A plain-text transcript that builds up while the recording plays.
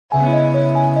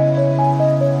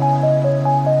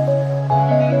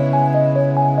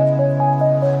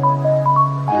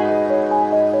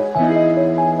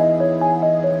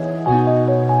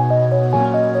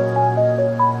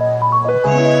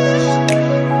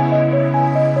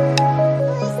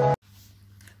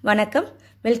வணக்கம்,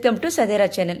 welcome to சதேரா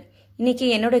channel. இன்னைக்கு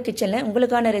என்னோட கிச்சனில்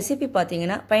உங்களுக்கான ரெசிபி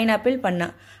பார்த்தீங்கன்னா பைனாப்பிள் பன்னா.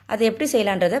 அதை எப்படி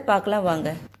செய்யலான்றதை பார்க்கலாம் வாங்க.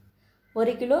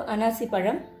 1 கிலோ அனாசி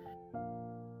பழம்,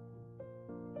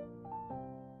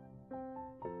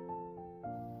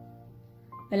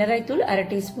 மிளகாய்த்தூள் 1/2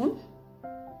 டீஸ்பூன்,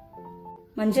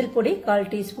 மஞ்சள் பொடி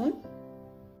 1/4 டீஸ்பூன்,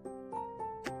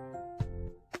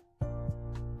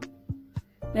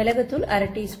 மிளகுத்தூள்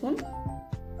 1/2 டீஸ்பூன்,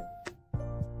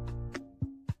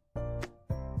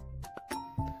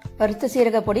 வறுத்த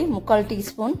சீரக பொடி 3/4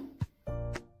 டீஸ்பூன்,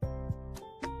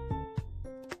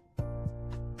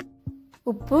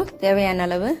 உப்பு தேவையான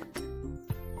அளவு,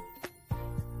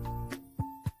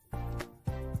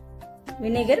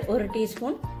 வினீகர் 1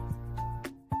 டீஸ்பூன்,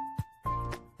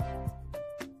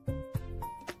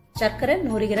 சர்க்கரை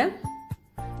 100 கிராம்,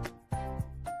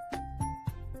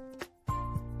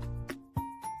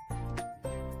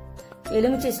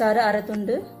 எலுமிச்சை சாறு 1/2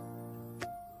 துண்டு,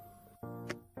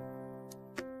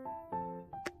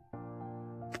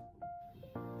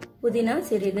 புதினா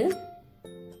சிறிது,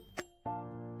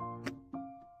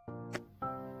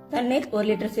 தண்ணீர் 1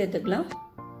 லிட்டர் சேர்த்துக்கலாம்.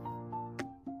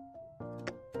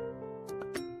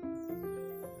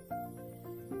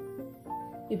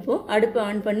 இப்போ அடுப்பு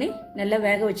ஆன் பண்ணி நல்லா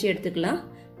வேக வச்சு எடுத்துக்கலாம்.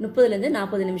 30 ல இருந்து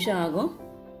 40 நிமிஷம் ஆகும்.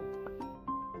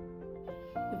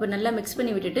 இப்போ நல்லா மிக்ஸ்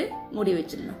பண்ணி விட்டுட்டு மூடி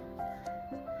வச்சிடலாம்.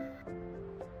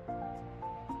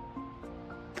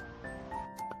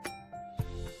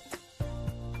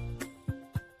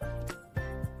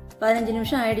 பதினஞ்சு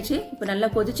நிமிஷம் ஆயிடுச்சு. இப்போ நல்லா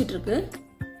கொதிச்சிட்டு இருக்கு.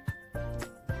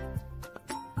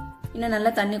 இன்னும் நல்லா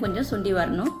தண்ணி கொஞ்சம் சுண்டி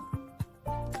வரணும்.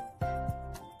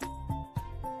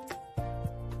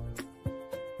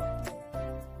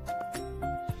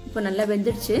 இப்போ நல்லா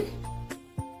வெந்துடுச்சு.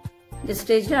 இந்த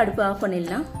ஸ்டேஜ்ல அடுப்பு ஆஃப்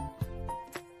பண்ணிடலாம்.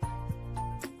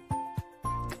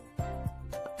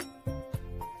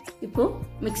 இப்போ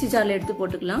மிக்ஸி ஜார்ல எடுத்து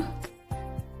போட்டுக்கலாம்.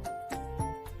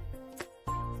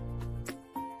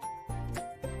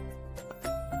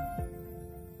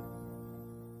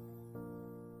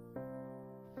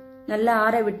 நல்லா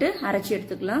ஆற விட்டு அரைச்சி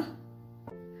எடுத்துக்கலாம்.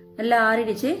 நல்லா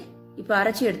ஆறிடுச்சு. இப்போ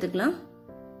அரைச்சி எடுத்துக்கலாம்.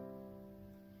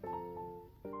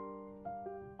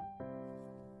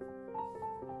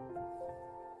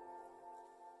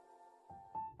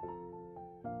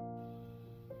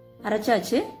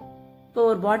 அரைச்சாச்சு. இப்போ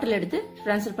ஒரு பாட்டில் எடுத்து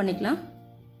ட்ரான்ஸ்ஃபர் பண்ணிக்கலாம்.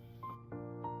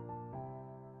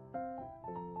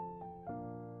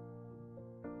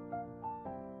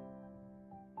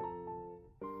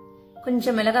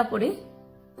 கொஞ்சம் மிளகாய் பொடி,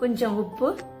 கொஞ்சம் உப்பு,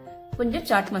 கொஞ்சம்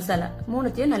சாட் மசாலா,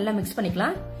 மூணுத்தையும் நல்லா மிக்ஸ்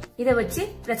பண்ணிக்கலாம். இதை வச்சு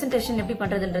பிரசன்டேஷன் எப்படி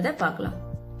பண்றதுன்றத பார்க்கலாம்.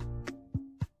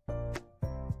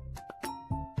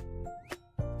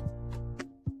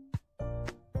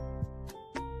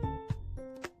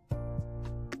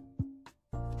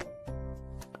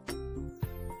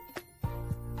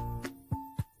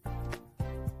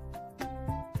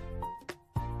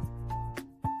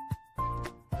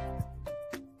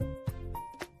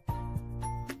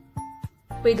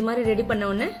 இப்போ இது மாதிரி ரெடி பண்ண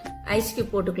உடனே ஐஸ்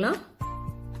கியூப் போட்டுக்கலாம்.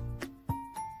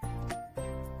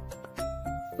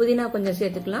 புதினா கொஞ்சம்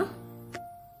சேர்த்துக்கலாம்.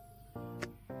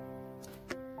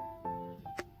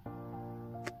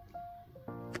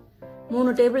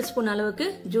 மூணு டேபிள் ஸ்பூன் அளவுக்கு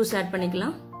ஜூஸ் ஆட்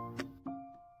பண்ணிக்கலாம்.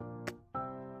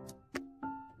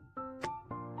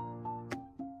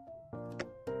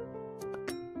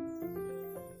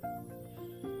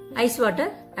 ஐஸ்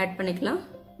வாட்டர் ஆட் பண்ணிக்கலாம்.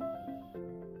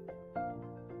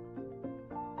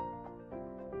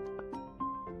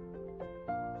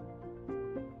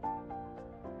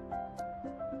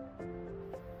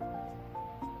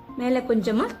 மேல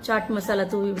கொஞ்சமா சாட் மசாலா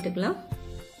தூவி விட்டுக்கலாம்.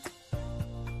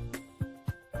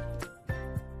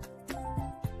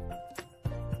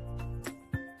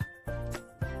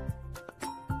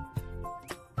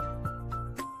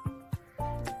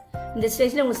 இந்த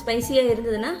ஸ்டேஜ்ல உங்களுக்கு ஸ்பைசியா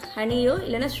இருந்ததுன்னா ஹனியோ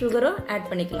இல்லனா சுகரோ ஆட்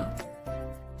பண்ணிக்கலாம்.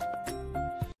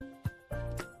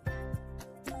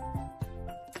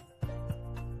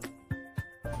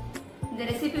 இந்த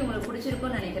ரெசிபி உங்களுக்கு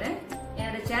பிடிச்சிருக்கும்னு நினைக்கிறேன்.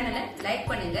 என்னோட சேனலை லைக்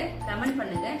பண்ணுங்க, கமெண்ட்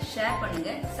பண்ணுங்க, ஷேர் பண்ணுங்க,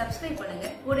 சப்ஸ்கிரைப் பண்ணுங்க,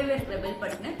 கூடவே இருக்கிற பெல்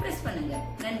பட்டனை பிரஸ் பண்ணுங்க.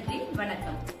 நன்றி,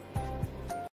 வணக்கம்.